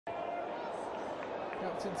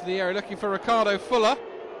Gets into the area looking for Ricardo Fuller.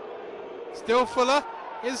 Still Fuller.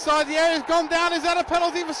 Inside the area, has gone down. Is that a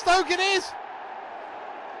penalty for Stoke? It is.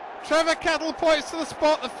 Trevor Kettle points to the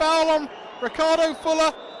spot. The foul on Ricardo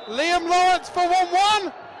Fuller. Liam Lawrence for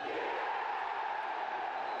 1-1.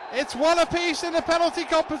 It's one apiece in the penalty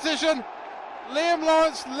competition. Liam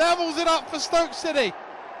Lawrence levels it up for Stoke City.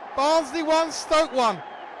 Barnsley 1, Stoke 1.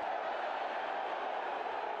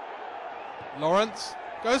 Lawrence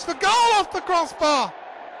goes for goal off the crossbar.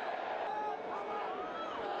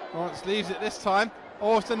 Lawrence leaves it this time.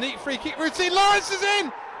 Oh, it's a neat free kick routine. Lawrence is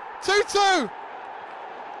in. 2-2.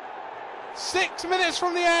 6 minutes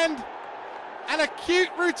from the end. An acute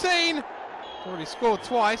routine. Already scored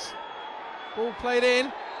twice. Ball played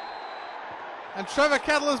in. And Trevor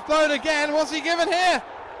Kettle has blown again. What's he given here?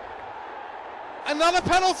 Another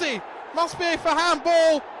penalty. Must be for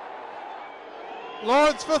handball.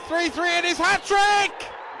 Lawrence for 3-3 in his hat-trick.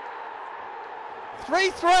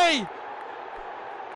 3-3.